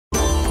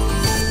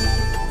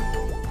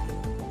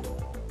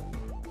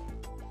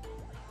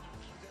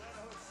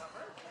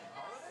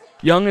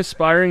Young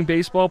aspiring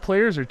baseball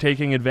players are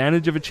taking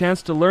advantage of a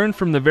chance to learn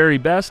from the very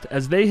best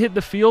as they hit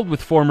the field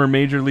with former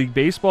Major League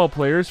Baseball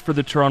players for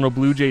the Toronto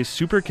Blue Jays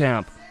Super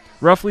Camp.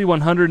 Roughly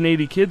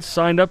 180 kids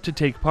signed up to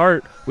take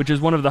part, which is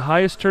one of the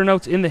highest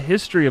turnouts in the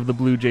history of the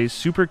Blue Jays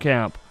Super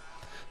Camp.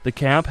 The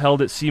camp,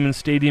 held at Seaman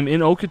Stadium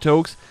in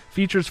Okotoks,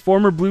 features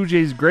former Blue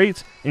Jays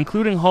greats,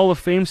 including Hall of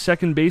Fame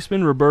second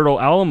baseman Roberto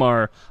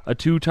Alomar, a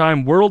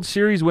 2-time World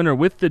Series winner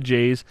with the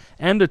Jays,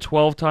 and a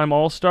 12-time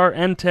All-Star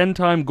and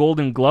 10-time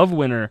Golden Glove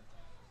winner.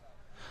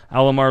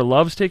 Alomar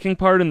loves taking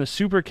part in the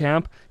Super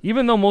Camp,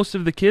 even though most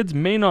of the kids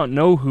may not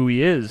know who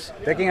he is.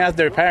 They can ask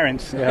their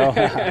parents.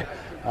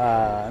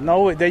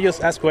 No, they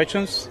just ask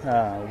questions.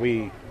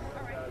 We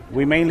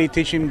mainly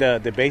teach them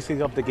the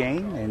basics of the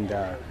game and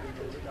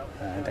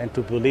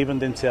to believe in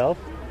themselves.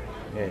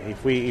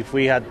 If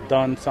we had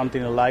done something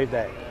in life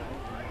that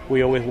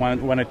we always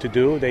wanted to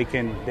do, they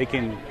can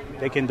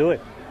do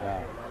it.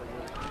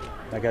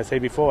 Like I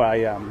said before, I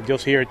am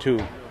just here to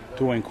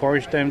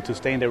encourage them to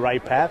stay in the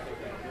right path.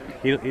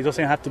 It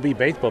doesn't have to be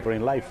baseball, but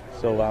in life.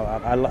 So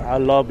I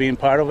love being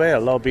part of it. I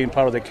love being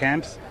part of the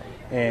camps,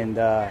 and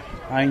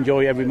I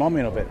enjoy every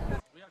moment of it.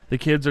 The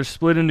kids are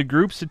split into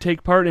groups to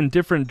take part in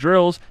different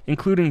drills,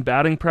 including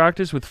batting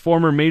practice with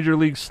former Major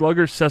League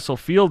slugger Cecil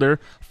Fielder,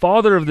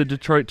 father of the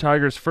Detroit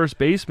Tigers' first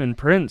baseman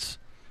Prince.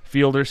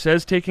 Fielder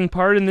says taking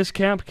part in this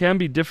camp can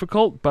be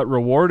difficult but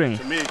rewarding.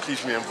 To me, it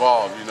keeps me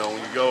involved. You know, when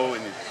you go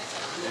and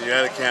you're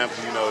at a camp,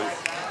 you know,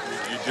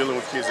 you're dealing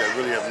with kids that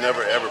really have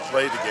never ever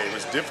played the game.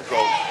 It's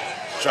difficult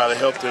to try to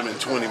help them in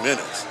 20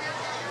 minutes.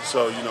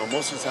 So, you know,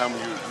 most of the time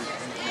when you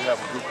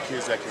have a group of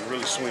kids that can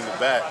really swing the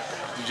bat,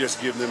 you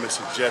just give them a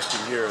suggestion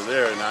here or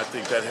there, and I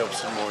think that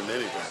helps them more than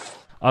anything.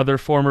 Other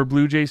former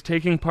Blue Jays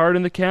taking part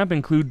in the camp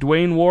include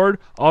Duane Ward,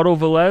 Otto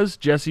Velez,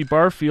 Jesse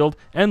Barfield,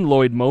 and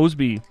Lloyd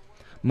Moseby.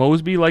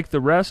 Moseby, like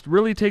the rest,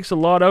 really takes a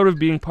lot out of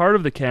being part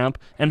of the camp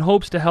and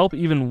hopes to help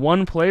even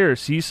one player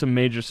see some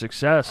major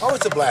success. Oh,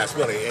 it's a blast,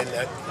 really. And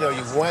you know,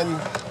 you're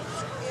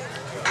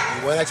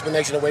one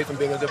explanation away from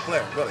being a good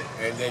player, really.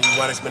 And then you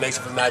one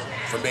explanation from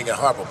being a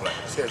horrible player.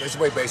 So that's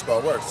the way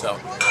baseball works. So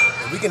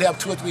if we can help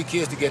 2 or 3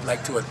 kids to get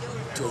like to a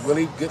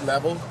really good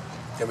level,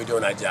 then we're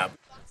doing our job.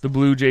 The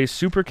Blue Jays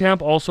Super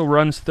Camp also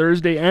runs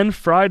Thursday and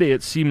Friday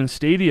at Seaman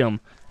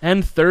Stadium.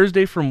 And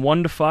Thursday from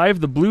 1 to 5,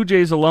 the Blue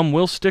Jays alum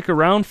will stick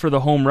around for the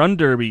Home Run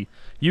Derby.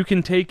 You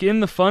can take in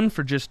the fun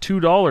for just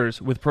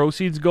 $2, with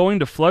proceeds going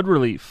to flood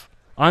relief.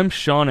 I'm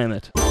Sean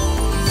Emmett.